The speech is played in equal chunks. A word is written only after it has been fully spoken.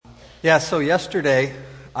Yeah, so yesterday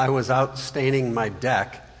I was out staining my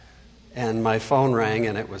deck, and my phone rang,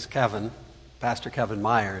 and it was Kevin, Pastor Kevin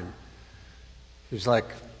Meyer, and he was like,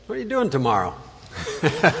 "What are you doing tomorrow?"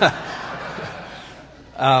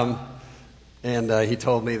 He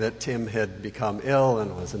told me that Tim had become ill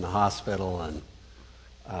and was in the hospital, and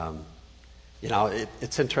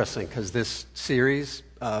it's interesting because this series,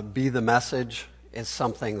 Be the Message, is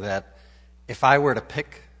something that if I were to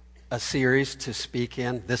pick a series to speak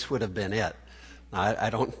in, this would have been it. I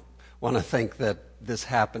don't want to think that this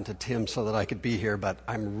happened to Tim so that I could be here, but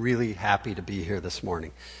I'm really happy to be here this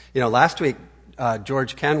morning. Last week,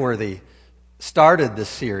 George Kenworthy started this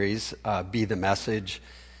series, Be the Message,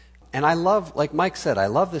 and I love, like Mike said, I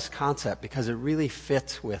love this concept because it really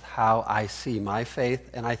fits with how I see my faith,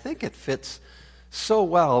 and I think it fits so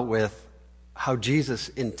well with how Jesus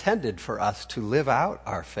intended for us to live out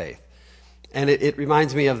our faith. And it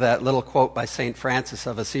reminds me of that little quote by St. Francis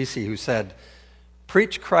of Assisi who said,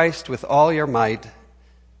 "Preach Christ with all your might,"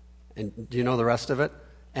 and do you know the rest of it?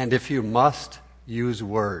 "And if you must, use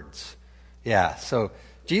words." Yeah, so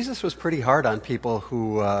Jesus was pretty hard on people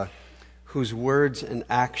whose words and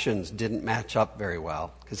actions didn't match up very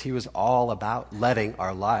well, because he was all about letting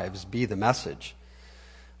our lives be the message.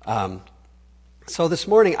 So this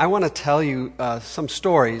morning, I want to tell you some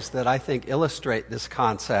stories that I think illustrate this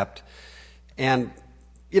concept. And,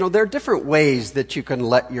 there are different ways that you can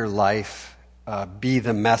let your life be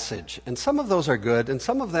the message. And some of those are good, and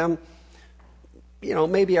some of them,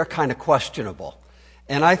 maybe are kind of questionable.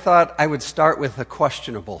 And I thought I would start with a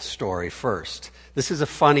questionable story first. This is a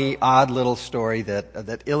funny, odd little story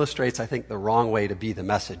that illustrates, I think, the wrong way to be the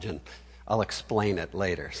message, and I'll explain it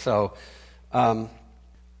later. So,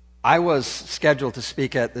 I was scheduled to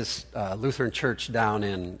speak at this Lutheran church down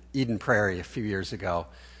in Eden Prairie a few years ago.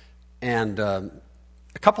 And a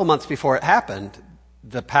couple months before it happened,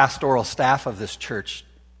 the pastoral staff of this church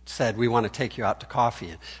said, "We want to take you out to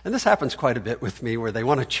coffee." And this happens quite a bit with me, where they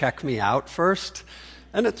want to check me out first.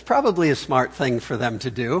 And it's probably a smart thing for them to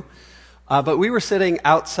do. But we were sitting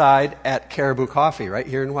outside at Caribou Coffee right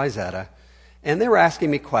here in Wayzata. And they were asking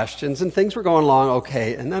me questions, and things were going along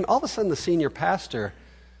okay. And then all of a sudden, the senior pastor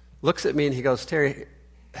looks at me and he goes, "Terry,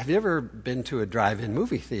 have you ever been to a drive-in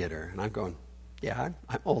movie theater?" And I'm going, "Yeah,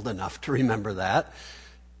 I'm old enough to remember that."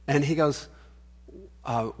 And he goes,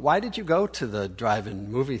 "Why did you go to the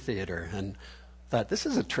drive-in movie theater?" And I thought, this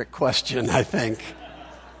is a trick question, I think.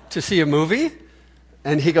 To see a movie?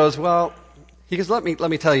 And he goes, let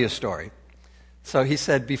me tell you a story. So he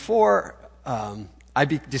said, before I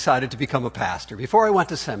decided to become a pastor, before I went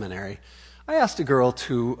to seminary, I asked a girl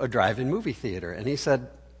to a drive-in movie theater. And he said,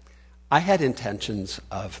 I had intentions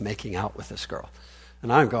of making out with this girl.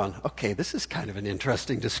 And I'm going, okay, this is kind of an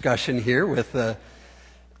interesting discussion here with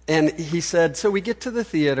and he said, so we get to the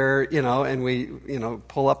theater, and we,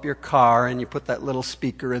 pull up your car and you put that little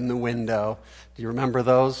speaker in the window. Do you remember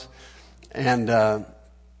those? And the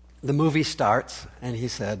movie starts, and he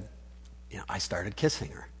said, I started kissing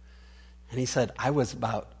her. And he said, I was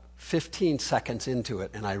about 15 seconds into it,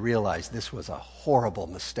 and I realized this was a horrible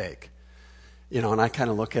mistake. And I kind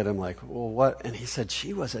of look at him like, well, what? And he said,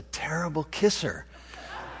 she was a terrible kisser.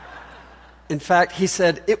 In fact, he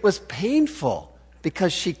said, it was painful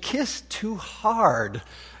because she kissed too hard,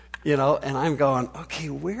 and I'm going, okay,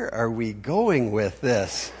 where are we going with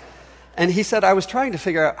this? And he said, I was trying to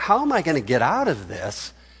figure out, how am I going to get out of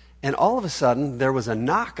this? And all of a sudden, there was a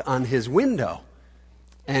knock on his window.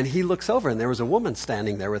 And he looks over, and there was a woman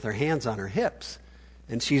standing there with her hands on her hips.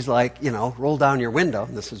 And she's like, roll down your window.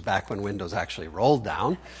 And this was back when windows actually rolled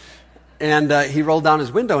down. And he rolled down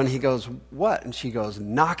his window, and he goes, what? And she goes,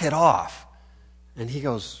 knock it off. And he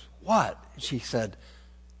goes, what? And she said,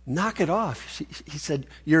 knock it off. He said,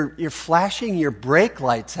 you're flashing your brake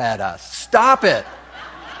lights at us. Stop it.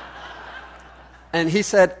 And he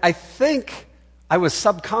said, I think I was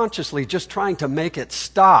subconsciously just trying to make it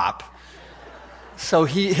stop. So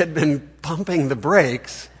he had been pumping the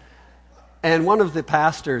brakes. And one of the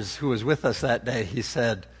pastors who was with us that day, he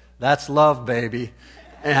said, that's love, baby.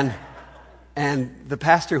 And the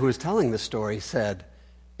pastor who was telling the story said,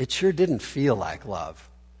 it sure didn't feel like love.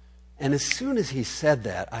 And as soon as he said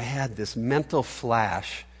that, I had this mental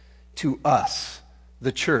flash to us,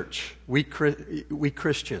 the church, we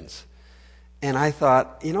Christians. And I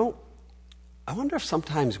thought, I wonder if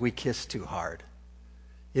sometimes we kiss too hard.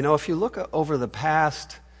 If you look over the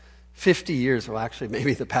past 50 years, well, actually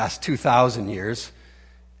maybe the past 2,000 years,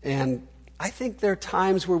 and I think there are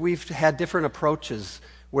times where we've had different approaches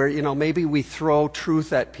where, maybe we throw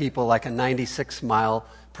truth at people like a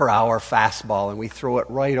 96-mile-per-hour fastball, and we throw it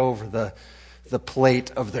right over the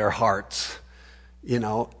plate of their hearts.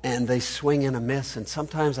 and they swing and a miss. And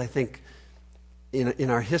sometimes I think in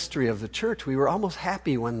our history of the church, we were almost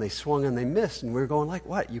happy when they swung and they missed. And we were going like,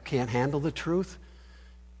 what, you can't handle the truth?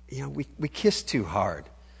 We kiss too hard.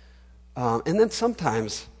 And then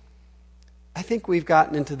sometimes I think we've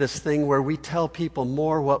gotten into this thing where we tell people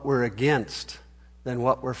more what we're against than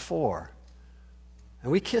what we're for.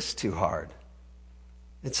 And we kiss too hard.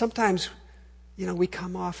 And sometimes, we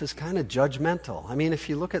come off as kind of judgmental. I mean, if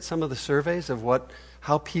you look at some of the surveys of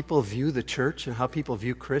how people view the church and how people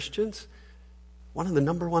view Christians, one of the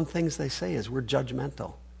number one things they say is we're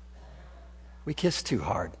judgmental. We kiss too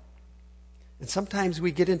hard. And sometimes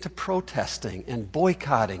we get into protesting and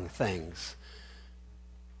boycotting things.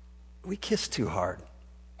 We kiss too hard.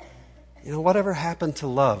 Whatever happened to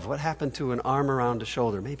love? What happened to an arm around a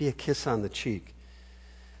shoulder? Maybe a kiss on the cheek.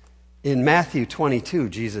 In Matthew 22,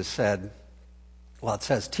 Jesus said, it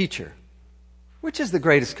says, "Teacher, which is the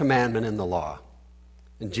greatest commandment in the law?"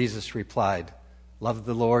 And Jesus replied, "Love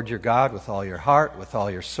the Lord your God with all your heart, with all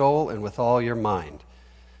your soul, and with all your mind.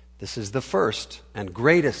 This is the first and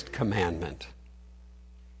greatest commandment.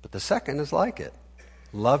 But the second is like it.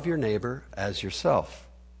 Love your neighbor as yourself."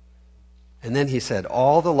 And then he said,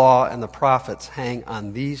 "All the law and the prophets hang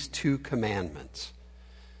on these two commandments."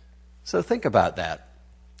 So think about that.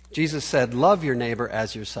 Jesus said, love your neighbor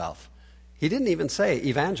as yourself. He didn't even say,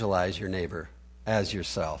 evangelize your neighbor as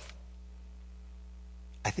yourself.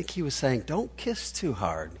 I think he was saying, don't kiss too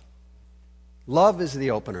hard. Love is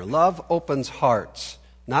the opener. Love opens hearts,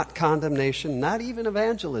 not condemnation, not even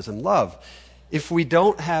evangelism. Love. If we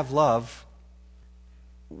don't have love,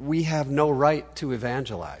 we have no right to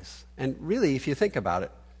evangelize. And really, if you think about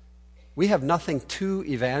it, we have nothing to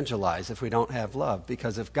evangelize if we don't have love.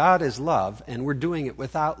 Because if God is love and we're doing it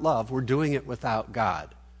without love, we're doing it without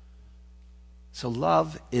God. So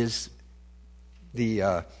love is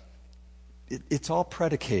it's all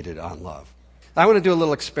predicated on love. I want to do a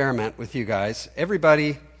little experiment with you guys.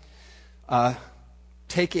 Everybody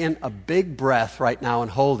take in a big breath right now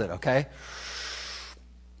and hold it, okay?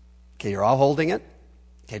 Okay, you're all holding it.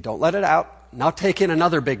 Okay, don't let it out. Now take in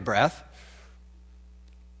another big breath.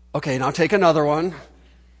 Okay, now take another one.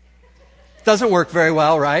 Doesn't work very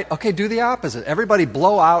well, right? Okay, do the opposite. Everybody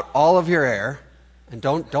blow out all of your air and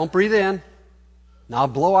don't breathe in. Now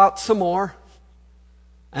blow out some more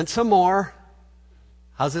and some more.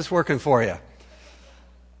 How's this working for you?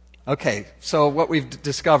 Okay, so what we've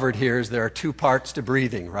discovered here is there are two parts to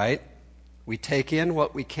breathing, right? We take in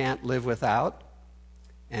what we can't live without,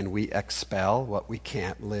 and we expel what we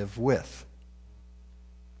can't live with.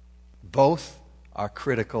 Both are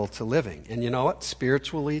critical to living. And you know what?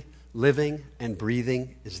 Spiritually, living and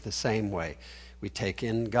breathing is the same way. We take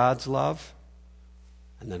in God's love,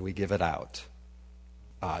 and then we give it out.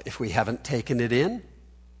 If we haven't taken it in,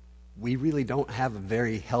 we really don't have a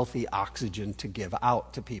very healthy oxygen to give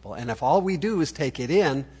out to people. And if all we do is take it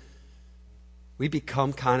in, we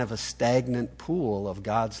become kind of a stagnant pool of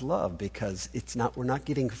God's love because we're not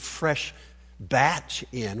getting fresh batch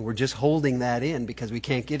in. We're just holding that in because we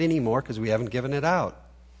can't get any more because we haven't given it out.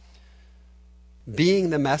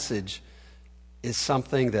 Being the message is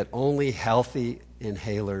something that only healthy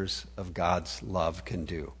inhalers of God's love can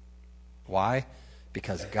do. Why?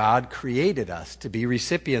 Because God created us to be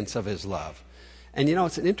recipients of His love. And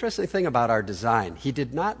it's an interesting thing about our design. He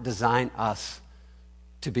did not design us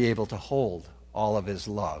to be able to hold all of His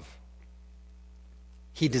love.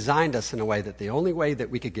 He designed us in a way that the only way that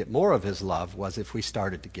we could get more of His love was if we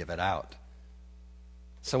started to give it out.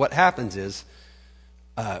 So what happens is,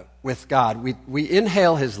 with God, we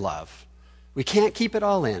inhale His love. We can't keep it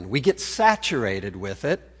all in. We get saturated with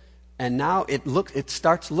it, and now it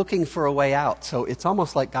starts looking for a way out. So it's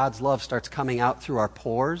almost like God's love starts coming out through our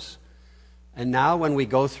pores. And now when we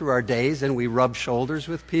go through our days and we rub shoulders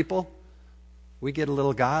with people, we get a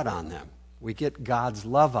little God on them. We get God's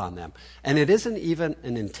love on them. And it isn't even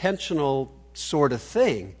an intentional sort of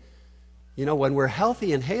thing. When we're healthy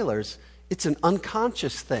inhalers, it's an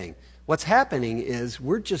unconscious thing. What's happening is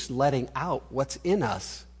we're just letting out what's in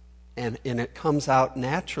us, and it comes out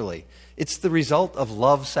naturally. It's the result of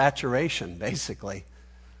love saturation, basically.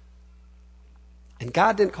 And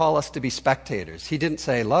God didn't call us to be spectators. He didn't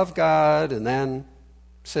say, love God and then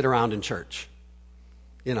sit around in church.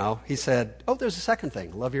 He said, there's a second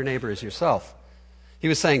thing. Love your neighbor as yourself. He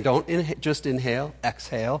was saying, don't just inhale,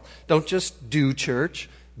 exhale. Don't just do church,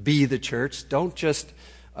 be the church. Don't just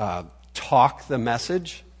talk the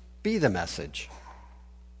message, be the message.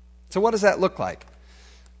 So what does that look like?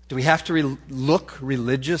 Do we have to look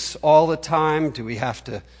religious all the time? Do we have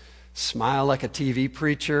to smile like a TV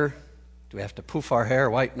preacher? Do we have to poof our hair,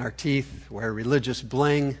 whiten our teeth, wear religious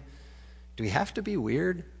bling? Do we have to be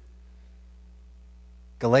weird?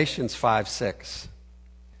 Galatians 5:6.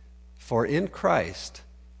 For in Christ,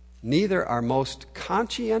 neither our most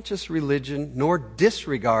conscientious religion nor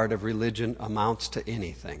disregard of religion amounts to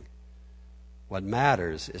anything. What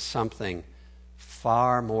matters is something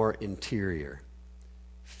far more interior.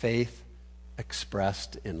 Faith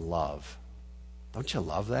expressed in love. Don't you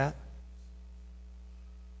love that?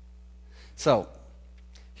 So,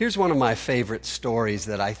 here's one of my favorite stories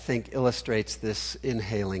that I think illustrates this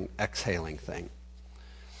inhaling, exhaling thing.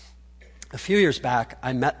 A few years back,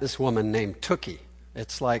 I met this woman named Tookie.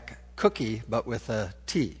 It's like cookie, but with a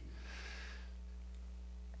T.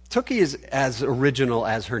 Tookie is as original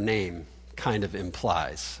as her name kind of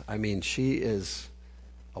implies. I mean, she is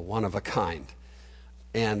a one of a kind.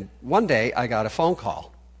 And one day, I got a phone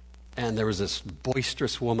call, and there was this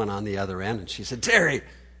boisterous woman on the other end, and she said, Terry,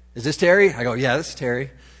 is this Terry? I go, yeah, this is Terry.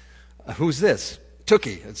 Who's this?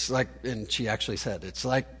 Tookie. It's like, and she actually said, it's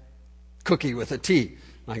like cookie with a T.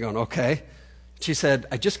 And I go, okay. She said,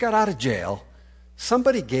 I just got out of jail.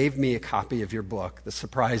 Somebody gave me a copy of your book, the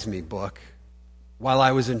Surprise Me book, while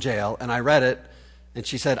I was in jail, and I read it, and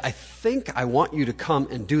she said, I think I want you to come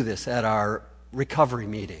and do this at our recovery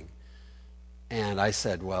meeting. And I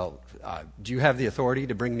said, well, do you have the authority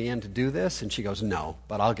to bring me in to do this? And she goes, no,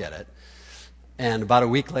 but I'll get it. And about a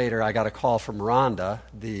week later, I got a call from Rhonda,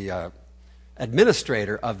 the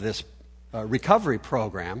administrator of this recovery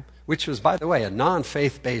program, which was, by the way, a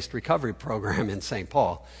non-faith-based recovery program in St.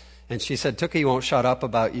 Paul. And she said, Tookie won't shut up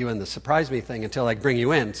about you and the Surprise Me thing until I bring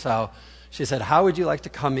you in. So she said, how would you like to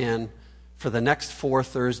come in for the next 4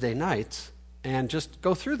 Thursday nights and just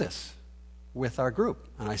go through this with our group?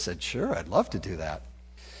 And I said, sure, I'd love to do that.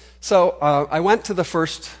 So I went to the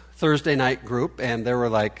first Thursday night group, and there were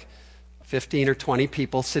like 15 or 20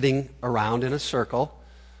 people sitting around in a circle.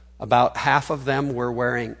 About half of them were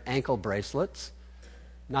wearing ankle bracelets,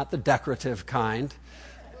 not the decorative kind.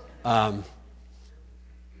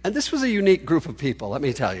 And this was a unique group of people, let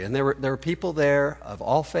me tell you. And there were people there of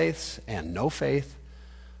all faiths and no faith.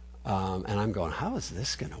 And I'm going, how is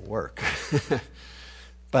this going to work?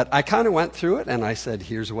 But I kind of went through it, and I said,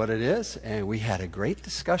 here's what it is. And we had a great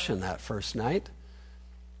discussion that first night.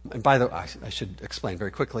 And by the way, I should explain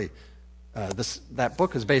very quickly, that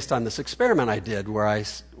book is based on this experiment I did where I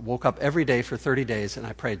woke up every day for 30 days, and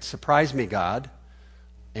I prayed, Surprise Me, God.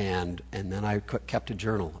 And then I kept a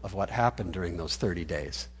journal of what happened during those 30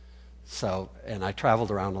 days. So, and I traveled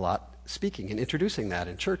around a lot speaking and introducing that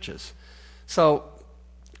in churches. So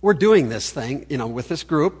we're doing this thing, with this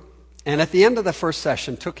group. And at the end of the first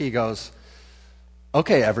session, Tookie goes,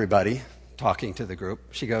 okay, everybody, talking to the group.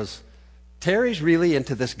 She goes, Terry's really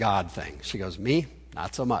into this God thing. She goes, me?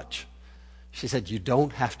 Not so much. She said, you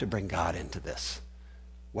don't have to bring God into this.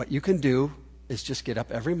 What you can do is just get up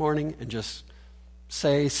every morning and just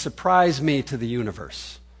say, surprise me to the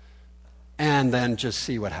universe, and then just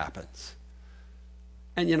see what happens.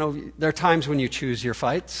 And, there are times when you choose your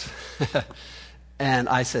fights. And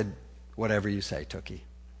I said, whatever you say, Tookie.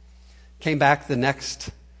 Came back the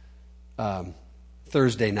next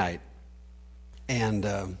Thursday night,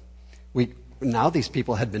 and now these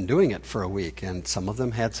people had been doing it for a week, and some of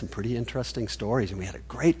them had some pretty interesting stories, and we had a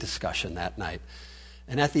great discussion that night.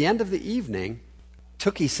 And at the end of the evening,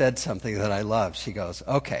 Tookie said something that I loved. She goes,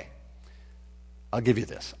 okay, I'll give you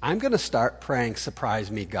this. I'm going to start praying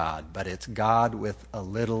Surprise Me, God, but it's God with a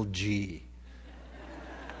little G.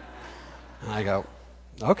 And I go,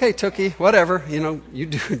 okay, Tookie, whatever. You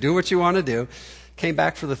do what you want to do. Came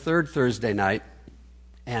back for the third Thursday night,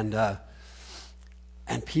 and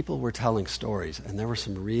people were telling stories, and there were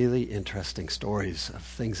some really interesting stories of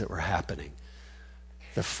things that were happening.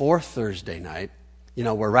 The fourth Thursday night,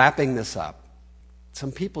 we're wrapping this up.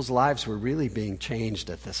 Some people's lives were really being changed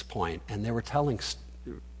at this point, and they were telling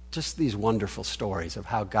just these wonderful stories of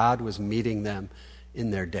how God was meeting them in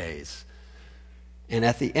their days. And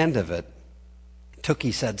at the end of it,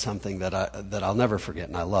 Tookie said something that I'll never forget,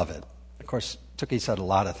 and I love it. Of course, Tookie said a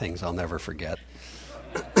lot of things I'll never forget.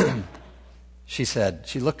 She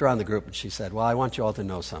looked around the group and she said, well, I want you all to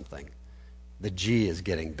know something. The G is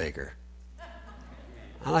getting bigger.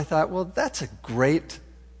 And I thought, well, that's a great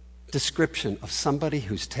description of somebody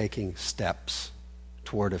who's taking steps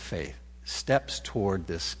toward a faith, steps toward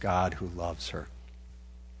this God who loves her.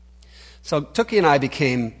 So Tookie and I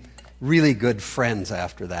became really good friends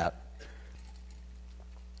after that.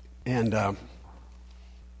 And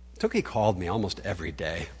Tookie called me almost every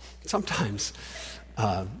day, sometimes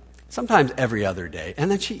every other day. And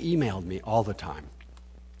then she emailed me all the time.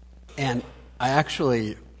 And I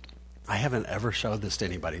haven't ever showed this to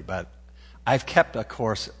anybody, but I've kept a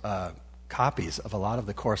copies of a lot of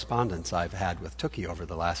the correspondence I've had with Tookie over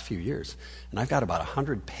the last few years. And I've got about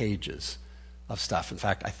 100 pages of stuff. In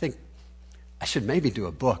fact, I think I should maybe do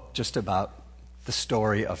a book just about the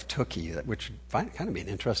story of Tookie, which would kind of be an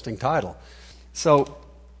interesting title. So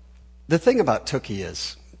the thing about Tookie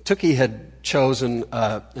is, Tookie had chosen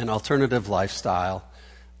an alternative lifestyle,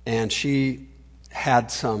 and she had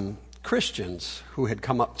some Christians who had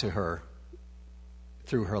come up to her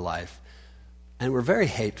through her life and were very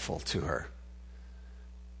hateful to her.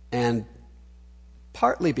 And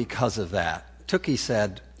partly because of that, Tookie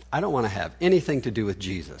said, I don't want to have anything to do with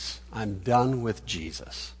Jesus. I'm done with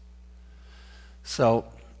Jesus. So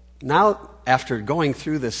now, after going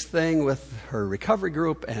through this thing with her recovery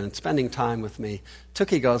group and spending time with me,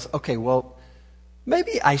 Tookie goes, okay, well,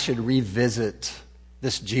 maybe I should revisit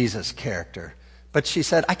this Jesus character. But she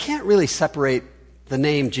said, I can't really separate the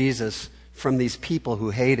name Jesus from these people who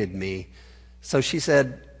hated me. So she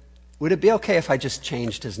said, would it be okay if I just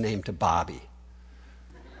changed his name to Bobby?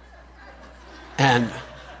 And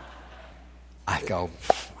I go,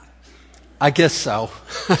 I guess so.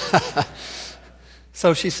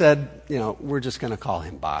 So she said, we're just going to call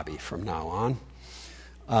him Bobby from now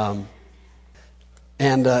on.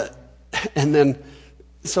 And then,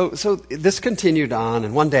 so this continued on,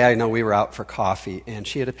 and one day I know we were out for coffee, and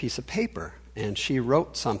she had a piece of paper, and she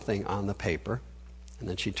wrote something on the paper, and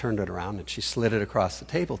then she turned it around and she slid it across the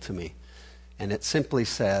table to me. And it simply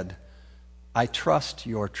said, I trust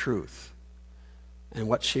your truth. And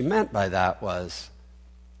what she meant by that was,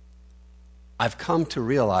 I've come to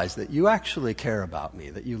realize that you actually care about me,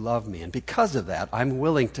 that you love me. And because of that, I'm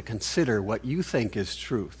willing to consider what you think is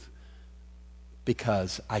truth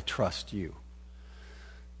because I trust you.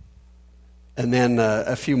 And then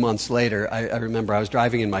a few months later, I remember I was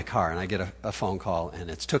driving in my car and I get a phone call and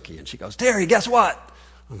it's Tookie. And she goes, Terry, guess what?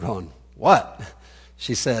 I'm going, what?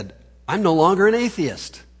 She said, I'm no longer an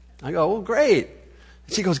atheist. I go, well, great.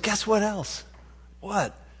 And she goes, guess what else?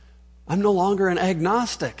 What? I'm no longer an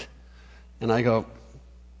agnostic. And I go,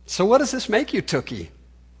 so what does this make you, Tookie?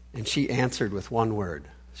 And she answered with one word.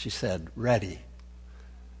 She said, ready.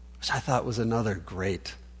 Which I thought was another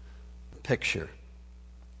great picture.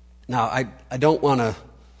 Now, I don't want to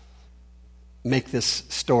make this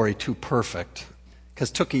story too perfect,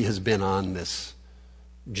 because Tookie has been on this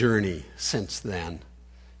journey since then.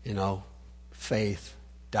 Faith,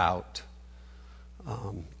 doubt,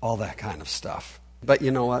 all that kind of stuff. But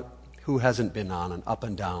you know what? Who hasn't been on an up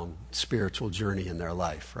and down spiritual journey in their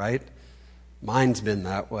life, right? Mine's been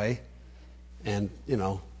that way. And,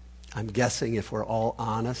 I'm guessing if we're all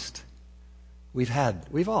honest,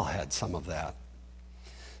 we've all had some of that.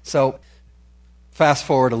 So, fast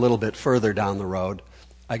forward a little bit further down the road,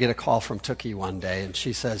 I get a call from Tookie one day, and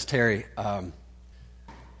she says, Terry,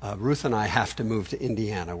 Ruth and I have to move to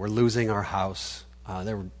Indiana. We're losing our house.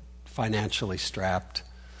 They're financially strapped.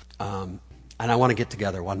 And I want to get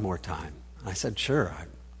together one more time. And I said, sure,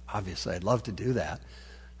 obviously, I'd love to do that.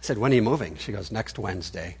 I said, when are you moving? She goes, next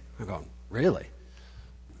Wednesday. I'm going, really?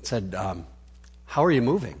 I said, how are you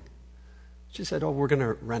moving? She said, we're going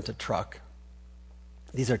to rent a truck.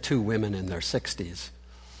 These are two women in their 60s,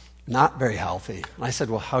 not very healthy. And I said,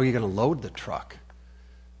 well, how are you going to load the truck?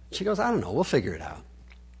 She goes, I don't know, we'll figure it out.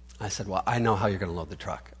 I said, well, I know how you're going to load the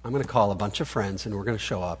truck. I'm going to call a bunch of friends, and we're going to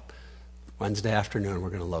show up Wednesday afternoon. We're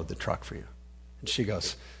going to load the truck for you. And she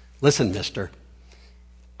goes, listen, mister,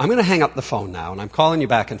 I'm going to hang up the phone now, and I'm calling you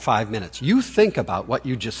back in 5 minutes. You think about what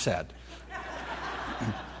you just said.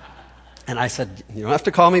 And I said, you don't have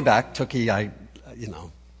to call me back, Tookie. I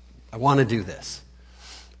want to do this.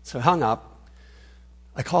 So I hung up.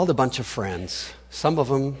 I called a bunch of friends, some of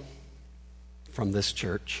them from this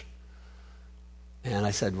church. And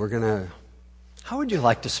I said, how would you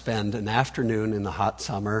like to spend an afternoon in the hot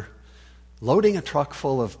summer loading a truck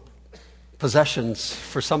full of possessions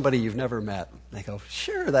for somebody you've never met? They go,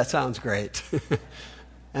 sure, that sounds great.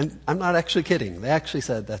 And I'm not actually kidding. They actually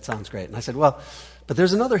said, that sounds great. And I said, well, but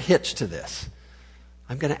there's another hitch to this.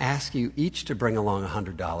 I'm going to ask you each to bring along a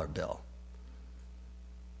 $100 bill.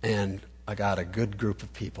 And I got a good group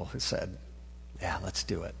of people who said, yeah, let's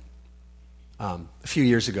do it. A few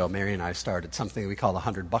years ago, Mary and I started something we call the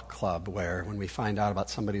 $100 Club, where when we find out about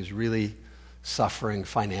somebody who's really suffering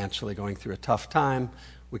financially, going through a tough time,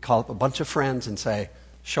 we call up a bunch of friends and say,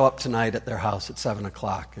 show up tonight at their house at 7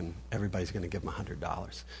 o'clock, and everybody's going to give them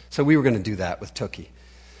 $100. So we were going to do that with Tookie.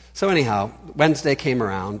 So anyhow, Wednesday came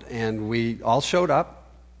around, and we all showed up,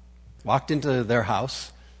 walked into their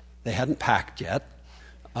house. They hadn't packed yet,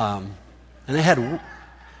 and they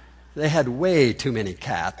had way too many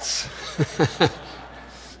cats.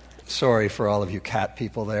 Sorry for all of you cat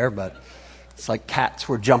people there, but It's like cats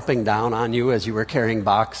were jumping down on you as you were carrying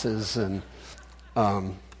boxes.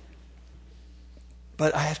 But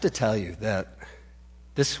I have to tell you that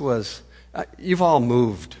this was, you've all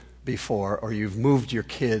moved before, or you've moved your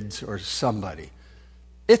kids or somebody.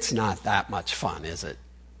 It's not that much fun, is it?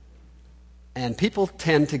 And people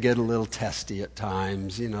tend to get a little testy at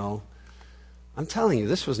times, you know. I'm telling you,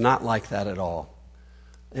 this was not like that at all.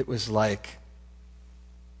 It was like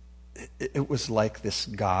this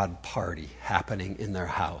God party happening in their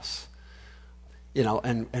house. You know,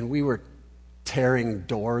 and we were tearing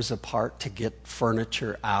doors apart to get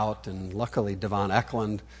furniture out, and luckily Devon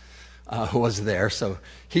Eklund was there, so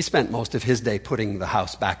he spent most of his day putting the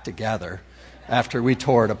house back together after we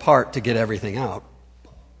tore it apart to get everything out.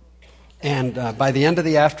 And by the end of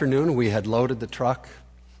the afternoon, we had loaded the truck,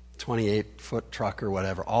 28-foot truck or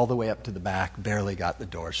whatever, all the way up to the back, barely got the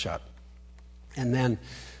door shut. And then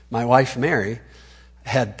my wife, Mary,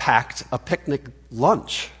 had packed a picnic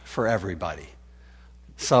lunch for everybody.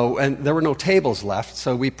 So, and there were no tables left,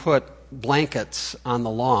 so we put blankets on the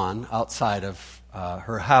lawn outside of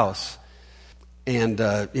her house. And,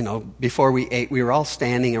 you know, before we ate, we were all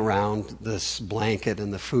standing around this blanket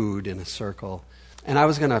and the food in a circle. And I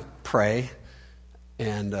was going to pray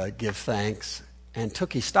and give thanks. And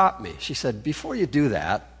Tookie stopped me. She said, before you do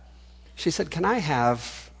that, she said, can I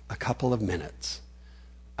have a couple of minutes?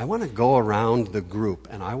 I want to go around the group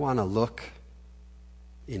and I want to look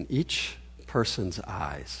in each person's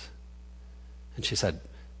eyes. And she said,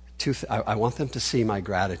 I want them to see my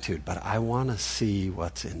gratitude, but I want to see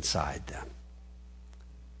what's inside them.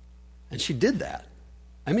 And she did that.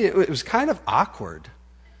 I mean, it was kind of awkward,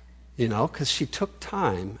 you know, because she took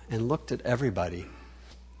time and looked at everybody.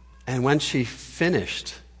 And when she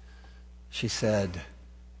finished, she said,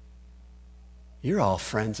 you're all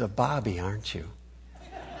friends of Bobby, aren't you?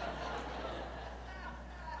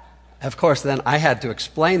 Of course, then I had to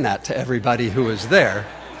explain that to everybody who was there.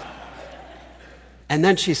 And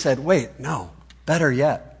then she said, wait, no, better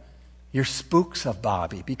yet, you're spooks of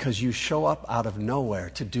Bobby because you show up out of nowhere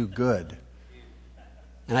to do good.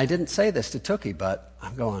 And I didn't say this to Tookie, but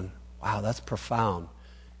I'm going, wow, that's profound.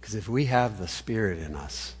 Because if we have the Spirit in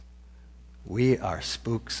us, we are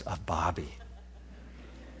spooks of Bobby.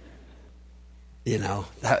 You know,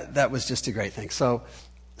 that was just a great thing. So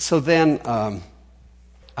then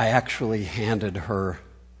I actually handed her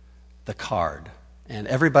the card. And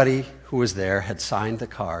everybody who was there had signed the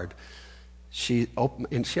card.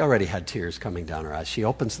 And she already had tears coming down her eyes. She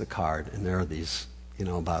opens the card, and there are these, you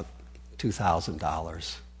know, about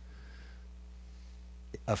 $2,000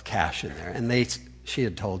 of cash in there. And she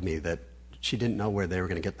had told me that she didn't know where they were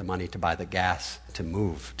going to get the money to buy the gas to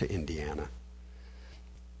move to Indiana.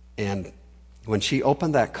 And when she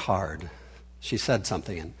opened that card, she said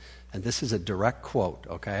something, and this is a direct quote,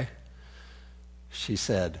 okay? She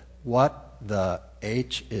said, what the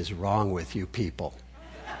H is wrong with you people?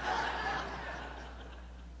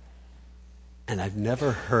 And I've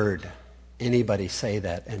never heard anybody say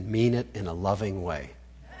that and mean it in a loving way.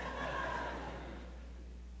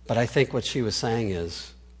 But I think what she was saying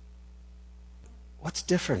is, what's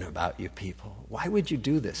different about you people? Why would you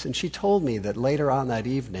do this? And she told me that later on that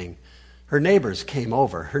evening, her neighbors came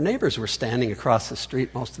over. Her neighbors were standing across the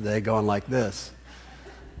street most of the day going like this.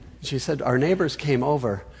 She said, our neighbors came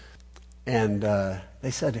over, and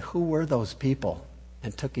they said, who were those people?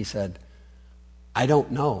 And Tookie said, I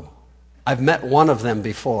don't know. I've met one of them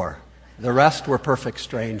before. The rest were perfect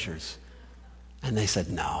strangers. And they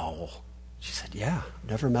said, no. She said, yeah,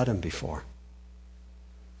 never met him before.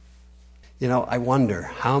 You know, I wonder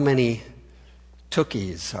how many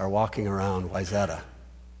Tookies are walking around Wayzata.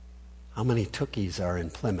 How many Tookies are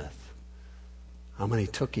in Plymouth? How many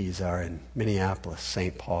Tookies are in Minneapolis,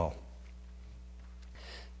 St. Paul?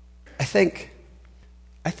 I think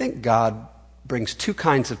God brings two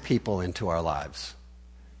kinds of people into our lives.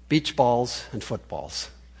 Beach balls and footballs.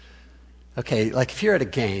 Okay, like if you're at a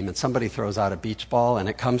game and somebody throws out a beach ball and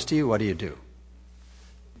it comes to you, what do?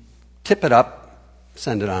 Tip it up,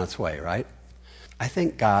 send it on its way, right? I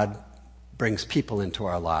think God brings people into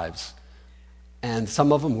our lives. And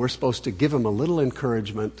some of them, we're supposed to give them a little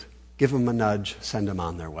encouragement, give them a nudge, send them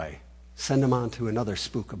on their way. Send them on to another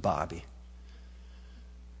spook of Bobby.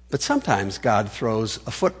 But sometimes God throws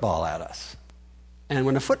a football at us. And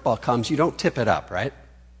when a football comes, you don't tip it up, right?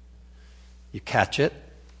 You catch it,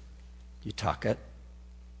 you tuck it,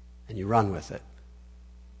 and you run with it.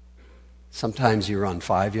 Sometimes you run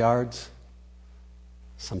 5 yards.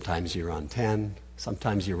 Sometimes you run 10.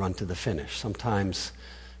 Sometimes you run to the finish. Sometimes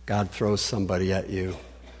God throws somebody at you,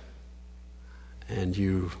 and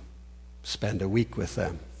you spend a week with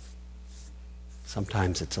them.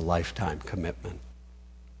 Sometimes it's a lifetime commitment.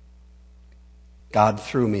 God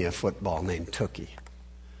threw me a football named Tookie,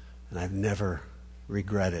 and I've never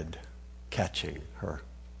regretted catching her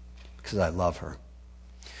because I love her.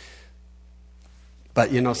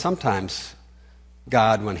 But sometimes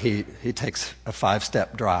God, when he takes a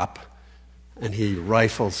 5-step drop and he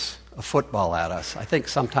rifles a football at us, I think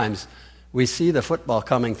sometimes we see the football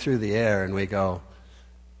coming through the air and we go,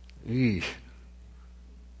 eesh,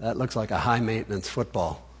 that looks like a high-maintenance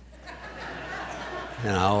football.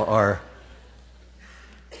 Or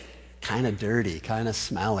kind of dirty, kind of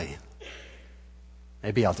smelly.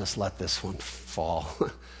 Maybe I'll just let this one fall.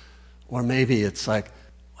 Or maybe it's like,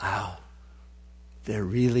 wow, they're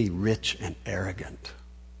really rich and arrogant.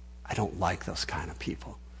 I don't like those kind of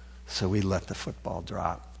people. So we let the football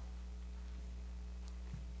drop.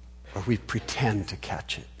 Or we pretend to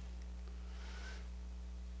catch it.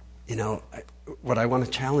 What I want to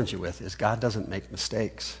challenge you with is God doesn't make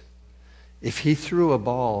mistakes. If he threw a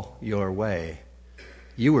ball your way,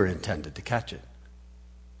 you were intended to catch it.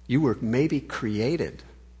 You were maybe created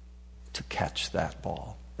to catch that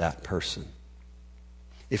ball, that person.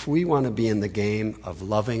 If we want to be in the game of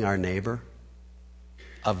loving our neighbor,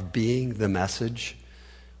 of being the message,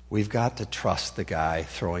 we've got to trust the guy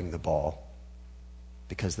throwing the ball,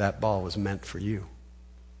 because that ball was meant for you.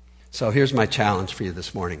 So here's my challenge for you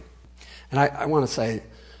this morning. And I want to say,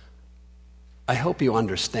 I hope you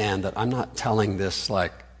understand that I'm not telling this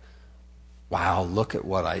like, wow, look at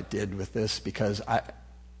what I did with this, because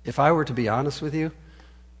if I were to be honest with you,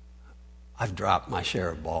 I've dropped my share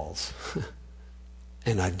of balls.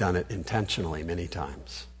 And I've done it intentionally many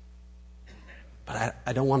times. But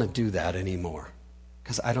I don't want to do that anymore,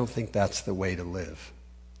 because I don't think that's the way to live.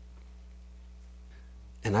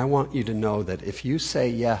 And I want you to know that if you say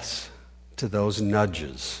yes to those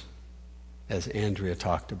nudges, as Andrea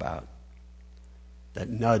talked about, that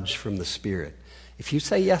nudge from the Spirit, if you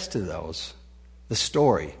say yes to those, the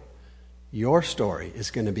story, your story,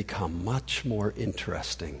 is going to become much more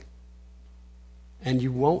interesting. And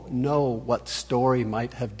you won't know what story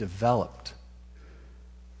might have developed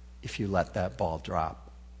if you let that ball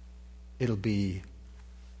drop. It'll be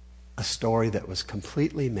a story that was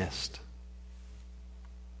completely missed.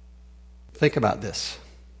 Think about this.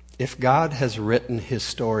 If God has written his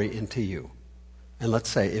story into you, and let's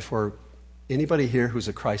say if we're anybody here who's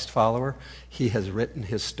a Christ follower, he has written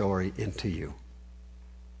his story into you.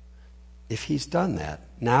 If he's done that,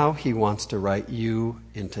 now he wants to write you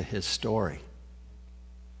into his story.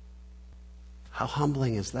 How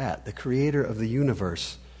humbling is that? The creator of the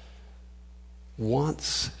universe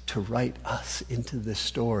wants to write us into this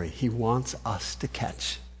story. He wants us to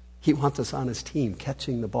catch. He wants us on his team,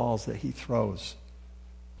 catching the balls that he throws.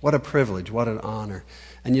 What a privilege, what an honor.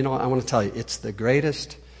 And I want to tell you, it's the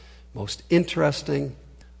greatest, most interesting,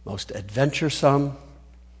 most adventuresome,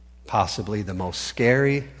 possibly the most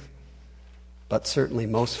scary, but certainly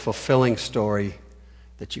most fulfilling story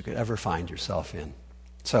that you could ever find yourself in.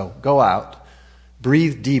 So go out,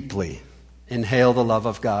 breathe deeply, inhale the love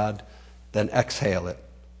of God, then exhale it.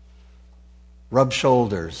 Rub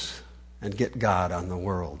shoulders and get God on the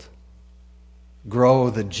world. Grow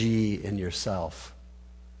the G in yourself,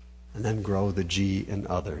 and then grow the G in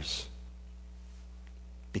others.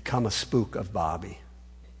 Become a spook of Bobby.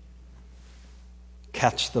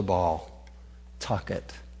 Catch the ball, tuck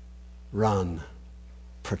it, run,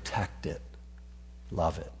 protect it,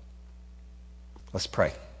 love it. Let's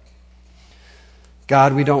pray.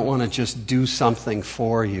 God, we don't want to just do something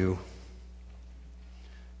for you.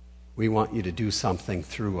 We want you to do something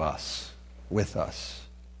through us, with us.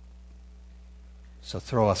 So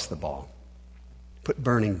throw us the ball. Put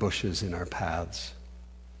burning bushes in our paths.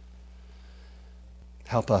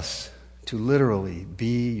 Help us to literally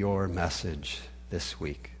be your message this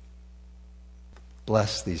week.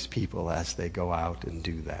 Bless these people as they go out and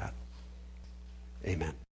do that.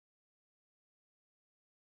 Amen.